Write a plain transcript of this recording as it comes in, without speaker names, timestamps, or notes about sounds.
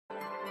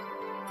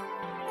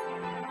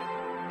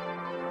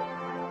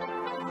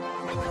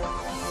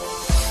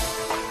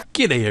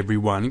G'day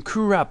everyone,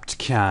 Corrupt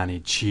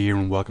Carnage here,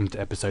 and welcome to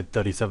episode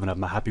 37 of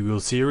my Happy Wheel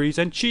series,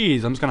 and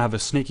cheers, I'm just gonna have a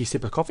sneaky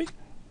sip of coffee.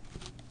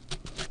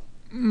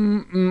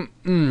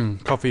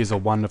 Coffee is a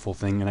wonderful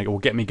thing, and it will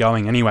get me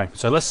going anyway.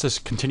 So let's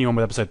just continue on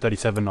with episode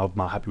 37 of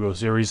my Happy Wheel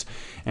series,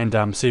 and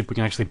see if we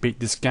can actually beat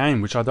this game,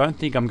 which I don't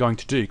think I'm going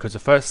to do, because the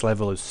first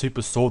level is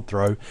super sword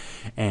throw,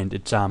 and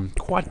it's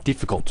quite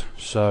difficult.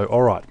 So,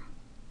 alright.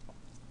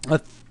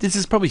 This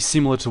is probably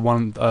similar to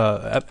one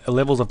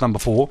levels I've done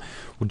before.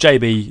 Well,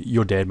 JB,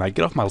 you're dead, mate.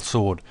 Get off my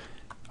sword.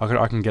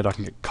 I can get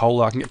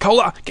cola. Get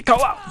cola.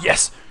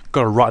 Yes,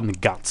 got it right in the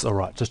guts. All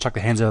right, just chuck the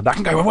hands over the back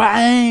and go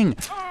wang.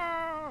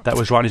 That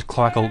was right in his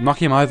clackle.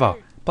 Knock him over.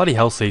 Bloody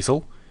hell,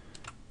 Cecil.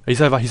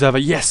 He's over. He's over.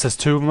 Yes, there's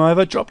two of them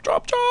over. Drop.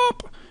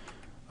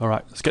 All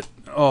right, let's get.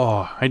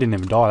 Oh, he didn't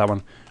even die, that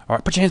one. All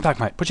right, put your hands back,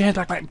 mate. Put your hands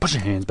back, mate. Put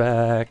your hands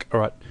back. All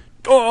right.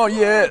 Oh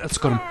yeah, that's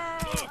got him.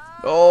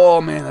 Oh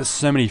man, there's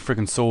so many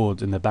freaking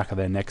swords in the back of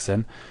their necks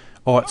then.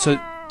 Alright, so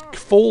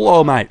fall,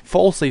 oh mate,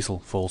 fall Cecil.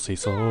 Fall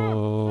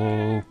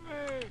Cecil.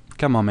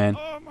 Come on, man.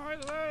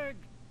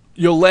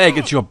 Your leg,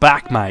 it's your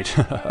back, mate.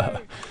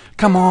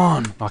 Come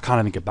on. I can't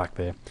even get back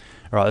there.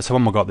 Alright, let's have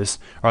one more got this.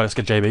 Alright, let's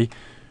get JB.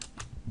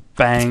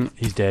 Bang,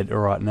 he's dead.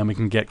 Alright, and then we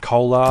can get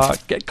cola.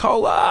 Get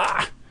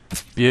cola.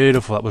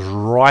 Beautiful, that was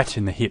right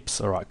in the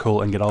hips. Alright,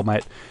 cool, and get old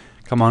mate.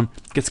 Come on,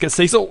 let's get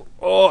Cecil.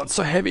 Oh, it's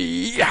so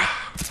heavy.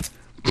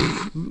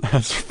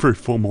 That's fruit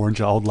form orange,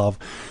 old love.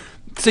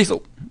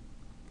 Cecil.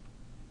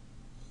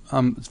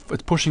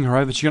 It's pushing her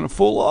over. She's gonna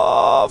fall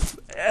off.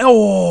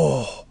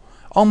 Oh,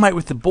 old mate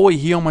with the boy.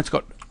 He almost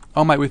got.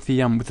 Old mate with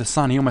the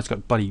son. He almost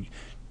got bloody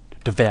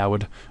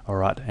devoured. All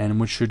right, and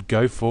we should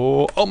go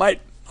for. Oh mate.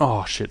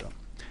 Oh shit.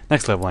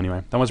 Next level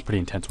anyway. That was a pretty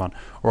intense one.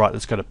 All right,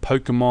 let's go to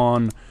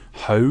Pokemon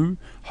Hoenn.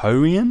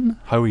 Pokemon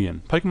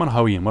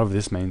Hoenn. Whatever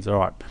this means. All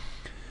right.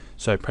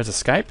 So press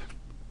escape.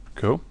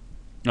 Cool.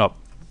 Oh.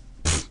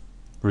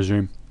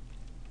 Resume.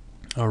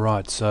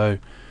 Alright, so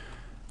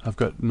I've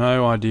got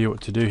no idea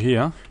what to do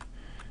here.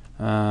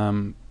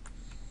 You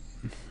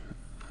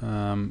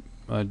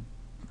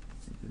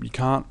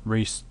can't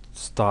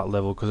restart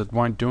level because it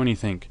won't do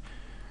anything.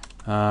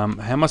 How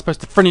am I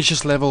supposed to finish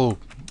this level?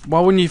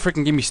 Why wouldn't you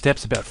freaking give me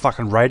steps about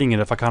fucking rating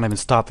it if I can't even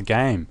start the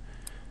game?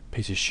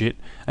 Piece of shit.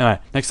 Anyway,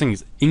 next thing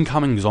is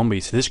incoming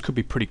zombies. So this could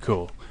be pretty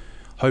cool.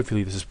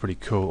 Hopefully this is pretty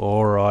cool.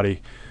 Alrighty.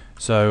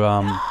 So,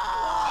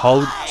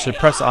 so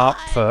press up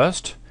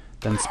first,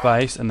 then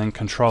space, and then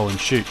control and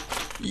shoot.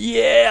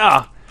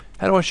 Yeah!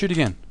 How do I shoot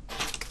again?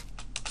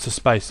 It's a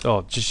space.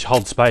 Oh, just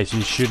hold space and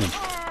you shoot him.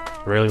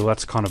 Really? Well,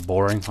 that's kind of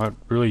boring. I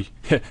really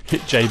hit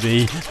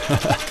JB.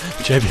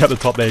 JB up the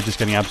top there, just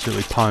getting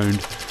absolutely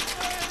pwned.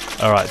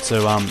 Alright,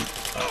 so I'm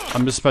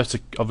just supposed to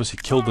obviously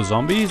kill the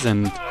zombies,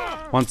 and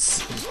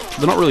once...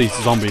 They're not really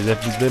zombies,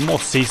 they're more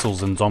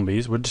Cecils than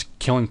zombies. We're just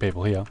killing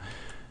people here.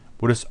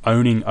 We're just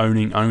owning.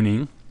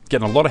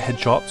 Getting a lot of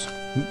headshots.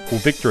 Well,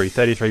 victory,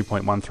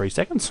 33.13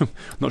 seconds.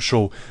 Not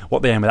sure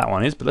what the aim of that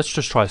one is, but let's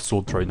just try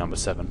sword throw number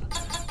 7.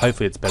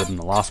 Hopefully it's better than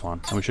the last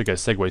one. And we should go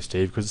Segway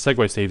Steve, because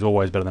Segway Steve's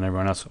always better than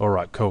everyone else.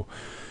 Alright, cool.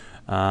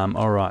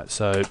 Alright,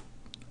 so...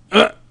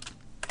 Oh,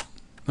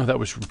 that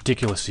was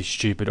ridiculously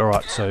stupid.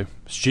 Alright, so...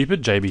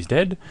 Stupid, JB's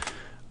dead.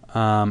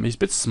 He's a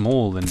bit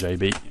smaller than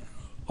JB.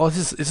 Oh,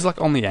 this is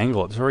like on the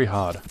angle. It's very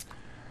hard.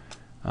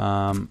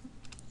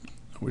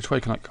 Which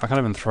way can I can't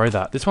even throw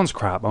that. This one's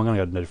crap. I'm going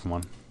to go to a different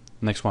one.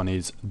 Next one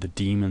is the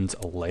Demon's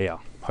Lair.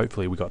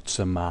 Hopefully we got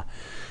some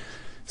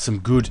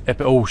good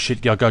oh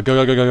shit, go,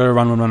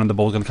 run, and the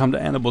ball's gonna come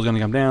down, the ball's gonna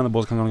come down,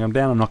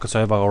 and knock us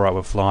over. Alright,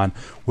 we're flying.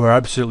 We're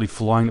absolutely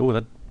flying. Oh,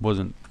 that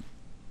wasn't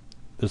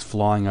as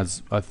flying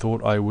as I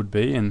thought I would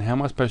be, and how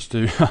am I supposed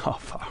to oh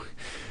fuck.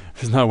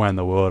 There's no way in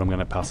the world I'm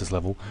gonna pass this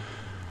level.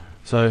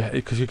 So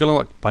because you've gotta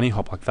like bunny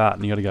hop like that,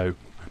 and you gotta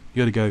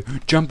go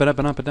jump it up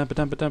and up and up and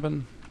up and up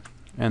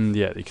and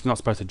yeah, you're not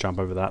supposed to jump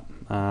over that.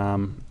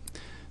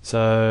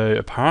 So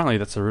apparently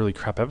that's a really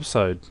crap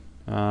episode.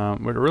 We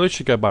really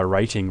should go by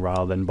rating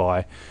rather than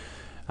by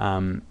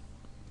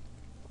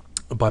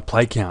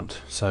play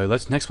count. So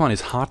next one is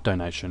heart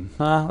donation.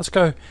 Let's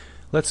go.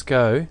 I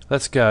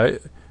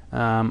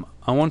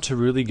want to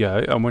really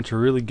go.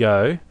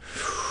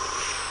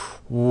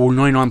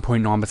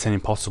 99.9%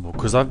 impossible,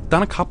 because I've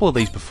done a couple of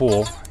these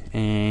before,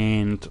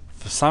 and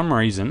for some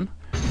reason.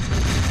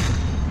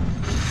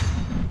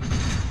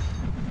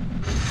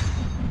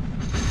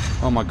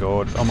 Oh my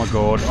god,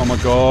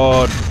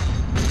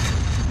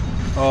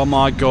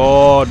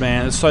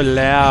 man, it's so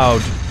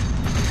loud.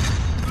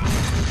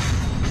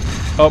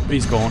 Oh,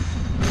 he's gone.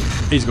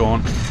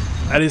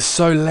 That is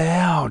so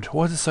loud.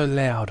 Why is it so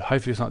loud?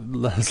 Hopefully it's not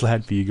as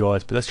loud for you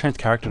guys, but let's change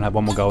character and have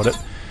one more go at it.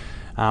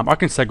 I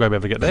can segue if I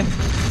ever get there.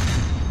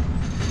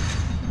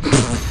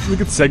 Look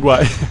at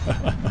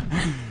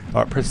segue.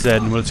 Alright, press Z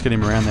and let's get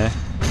him around there.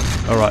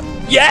 Alright.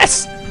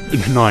 Yes!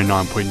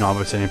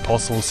 99.9%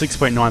 impossible.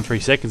 6.93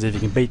 seconds. If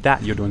you can beat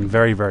that, you're doing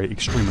very, very,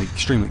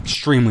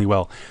 extremely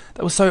well.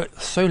 That was so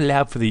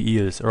loud for the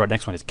ears. Alright,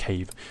 next one is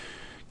Cave.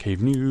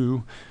 Cave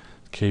new.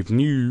 Keep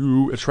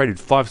new. It's rated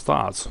 5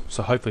 stars,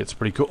 so hopefully it's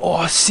pretty cool.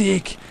 Oh,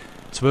 sick!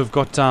 So we've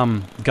got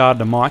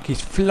Gardner Mike.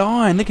 He's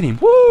flying. Look at him.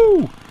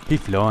 Woo! He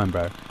flying,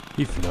 bro.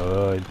 He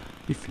flying.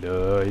 He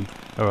flying.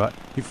 All right.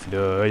 He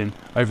flying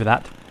over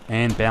that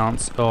and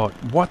bounce. Oh,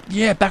 what?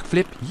 Yeah,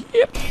 backflip.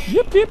 Yep.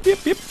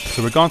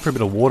 So we're going through a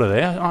bit of water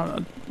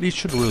there. He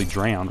should have really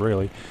drowned,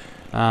 really.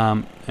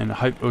 And I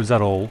hope was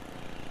that all.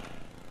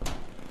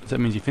 Does that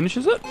mean he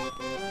finishes it?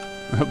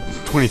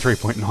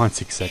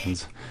 23.96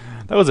 seconds.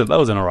 That was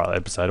an alright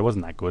episode. It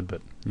wasn't that good,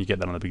 but you get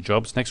that on the big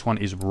jobs. Next one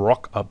is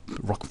blockful.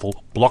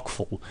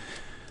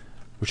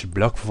 We should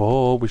block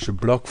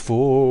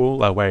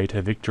full our way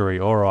to victory.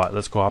 Alright,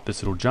 let's go up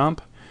this little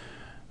jump.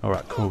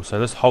 Alright, cool. So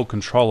let's hold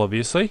control,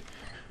 obviously.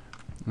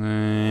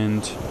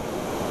 And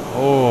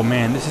oh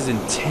man, this is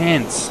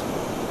intense.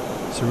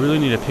 So we really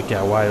need to pick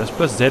our way. Let's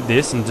press Z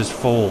this and just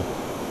fall.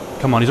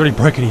 Come on, he's already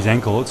broken his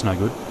ankle. It's no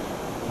good.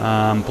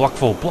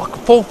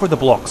 Fall for the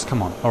blocks.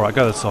 Come on. Alright,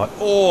 go to the side.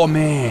 Oh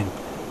man.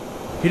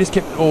 He just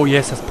kept. Oh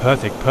yes, that's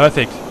perfect.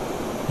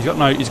 He's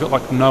got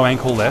like no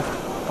ankle left.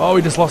 Oh,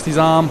 he just lost his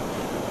arm.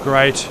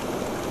 Great.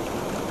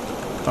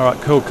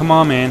 Alright, cool. Come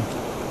on, man.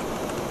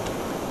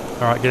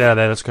 Alright, get out of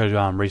there. Let's go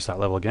to restart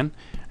level again.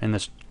 And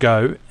let's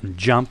go and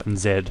jump and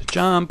Z.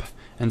 Jump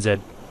and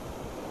Z.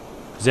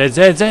 Z.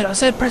 I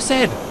said press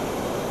Z.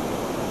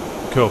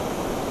 Cool.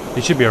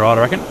 He should be alright,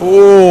 I reckon.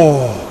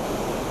 Oh!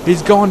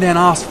 He's gone down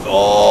ass.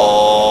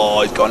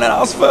 Oh, he's gone down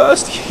ass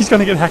first. He's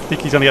gonna get hacked.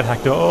 He's gonna get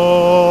hacked.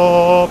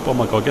 Oh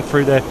my god, get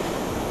through there.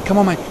 Come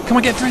on, mate. Come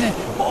on, get through there.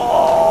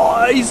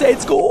 Oh,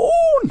 it's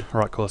gone.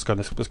 All right, cool. Let's go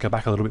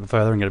back a little bit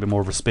further and get a bit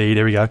more of a speed.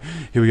 Here we go.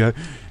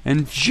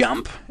 And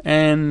jump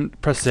and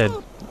press Z.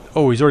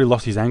 Oh, he's already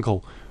lost his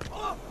ankle.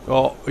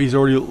 Oh,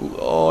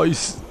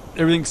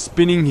 everything's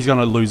spinning. He's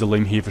gonna lose a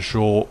limb here for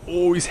sure.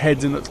 Oh, his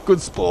head's in a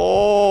good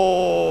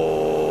spot.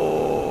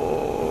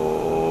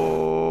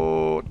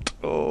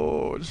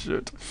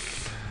 Shit.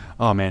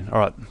 Oh man,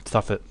 alright,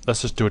 stuff it.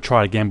 Let's just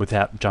try it again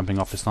without jumping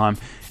off this time.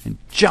 And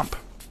jump!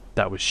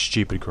 That was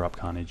stupid, Corrupt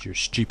Carnage. You're a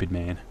stupid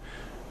man.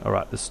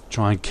 Alright, let's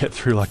try and get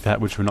through like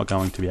that, which we're not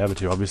going to be able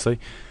to,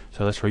 obviously.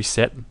 So let's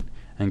reset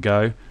and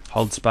go.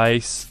 Hold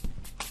space.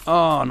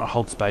 Oh, not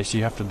hold space.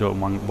 You have to do it in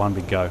one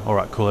big go.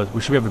 Alright, cool. We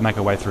should be able to make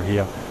our way through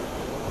here.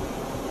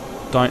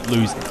 Don't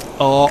lose.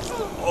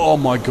 Oh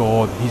my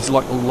god. He's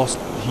like lost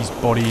his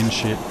body and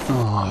shit.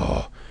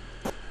 Oh.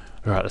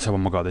 Alright, let's have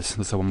one more go at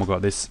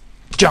this.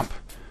 Jump!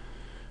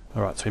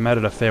 Alright, so we made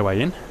it a fair way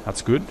in.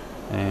 That's good.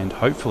 And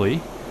hopefully,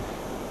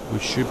 we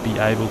should be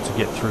able to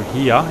get through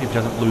here if he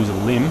doesn't lose a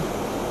limb.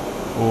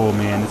 Oh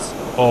man,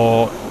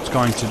 it's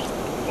going to...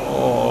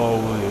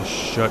 Oh,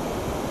 shit.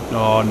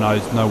 Oh no,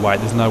 there's no way.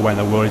 There's no way in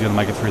the world he's going to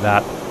make it through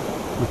that.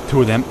 With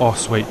two of them. Oh,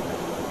 sweet.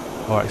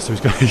 Alright, so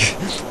he's going to...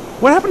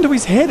 What happened to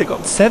his head? It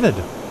got severed.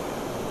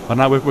 I don't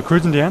know, we're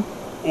cruising down.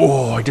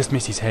 Oh, I just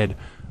missed his head.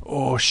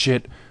 Oh,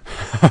 shit.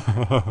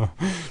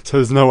 So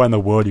there's no way in the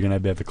world you're going to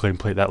be able to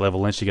complete that level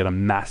unless you get a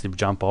massive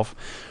jump off.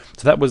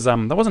 So that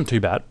wasn't too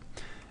bad.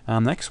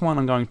 Next one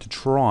I'm going to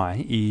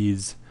try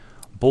is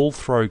Ball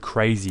Throw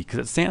Crazy, because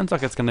it sounds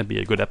like it's going to be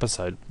a good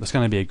episode. It's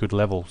going to be a good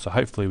level, so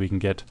hopefully we can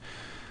get...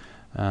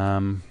 it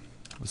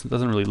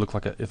doesn't really look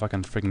like it if I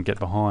can freaking get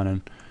behind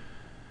and...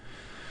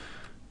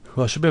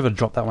 Well, I should be able to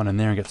drop that one in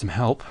there and get some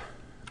help.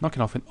 Knock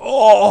it off in...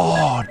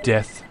 Oh,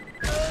 death.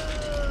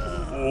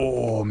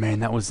 Oh man,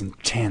 that was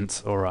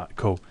intense. Alright,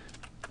 cool.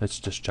 Let's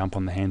just jump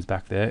on the hands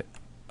back there.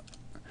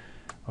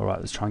 Alright,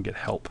 let's try and get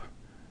help.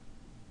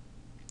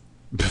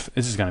 This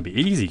is going to be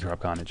easy,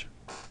 Corrupt Carnage.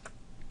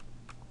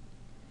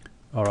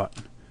 Alright.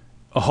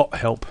 Oh,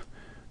 help.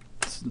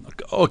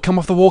 Oh, come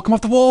off the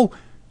wall.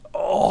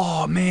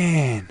 Oh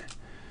man.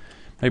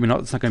 Maybe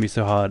not, it's not going to be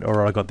so hard.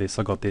 Alright, I got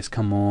this.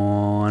 Come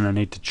on, I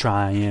need to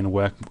try and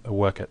work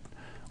it.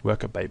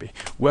 Work it, baby.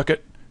 Work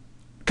it.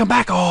 Come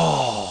back.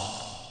 Oh.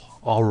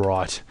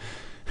 Alright,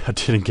 I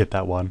didn't get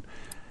that one.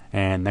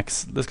 And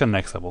let's go to the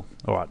next level.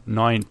 Alright,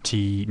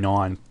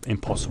 99,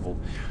 impossible.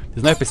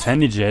 There's no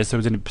percentage there, so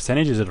is it a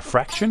percentage? Is it a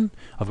fraction?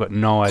 I've got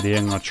no idea.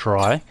 I'm going to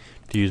try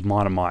to use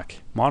Minor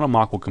Mike. Minor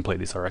Mike will complete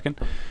this, I reckon.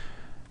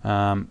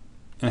 And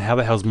how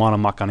the hell's Minor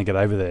Mike going to get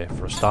over there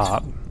for a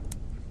start?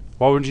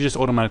 Why wouldn't you just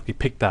automatically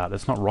pick that?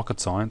 It's not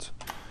rocket science.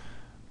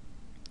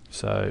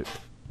 So,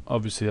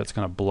 obviously that's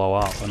going to blow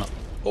up. And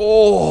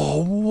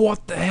oh,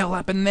 what the hell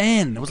happened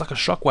then? It was like a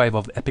shockwave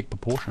of epic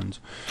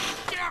proportions.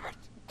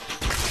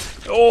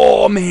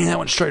 Oh man, that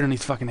went straight on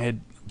his fucking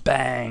head.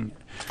 Bang.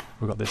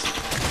 We got this.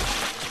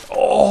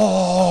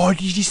 Oh,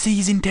 did you see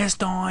his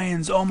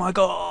intestines? Oh my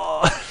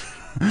god.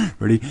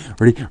 Ready?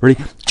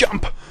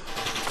 Jump.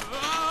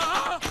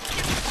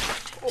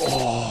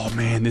 Oh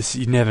man,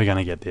 you're never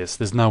gonna get this.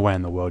 There's no way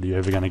in the world you're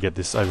ever gonna get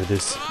this over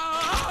this.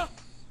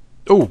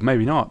 Oh,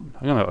 maybe not.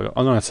 I'm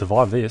gonna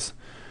survive this.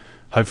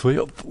 Hopefully.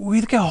 Oh,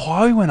 look how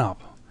high we went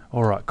up.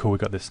 Alright, cool, we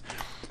got this.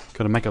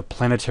 Got to make a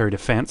planetary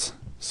defense.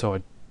 So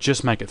I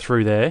just make it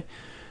through there.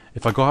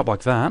 If I go up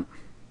like that.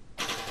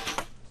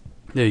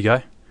 There you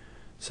go.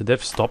 So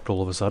they've stopped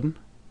all of a sudden.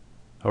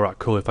 Alright,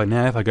 cool. If I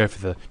go for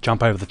the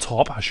jump over the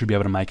top, I should be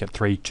able to make it.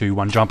 3, 2,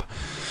 1, jump.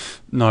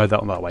 No,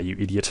 that way, you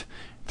idiot.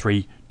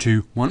 3,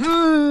 2, 1.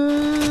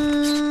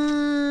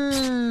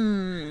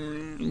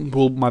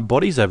 Well, my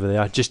body's over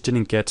there. I just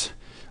didn't get...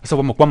 So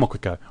one more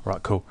quick go.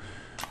 Alright, cool.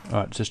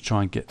 Alright, just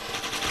try and get...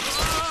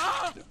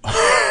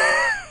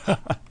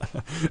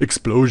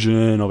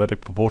 Explosion of epic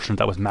proportions.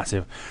 That was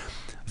massive.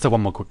 So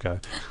one more quick go.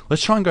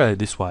 Let's try and go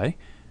this way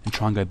and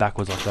try and go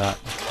backwards like that.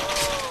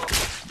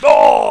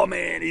 Oh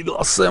man, he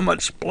lost so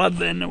much blood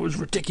then, it was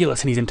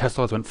ridiculous, and his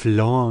intestines went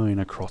flying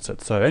across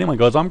it. So anyway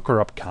guys, I'm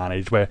Corrupt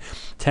Carnage. We're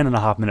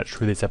 10.5 minutes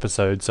through this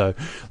episode, so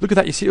look at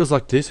that. You see, it was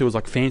like this, it was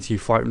like fancy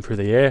floating through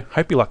the air.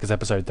 Hope you like this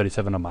episode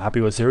 37 of my Happy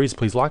Wheel series.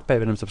 Please like,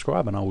 favorite and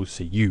subscribe, and I will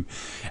see you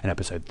in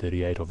episode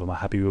 38 of my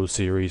Happy Wheel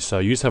series. So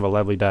you just have a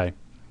lovely day.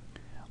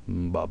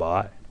 Bye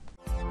bye.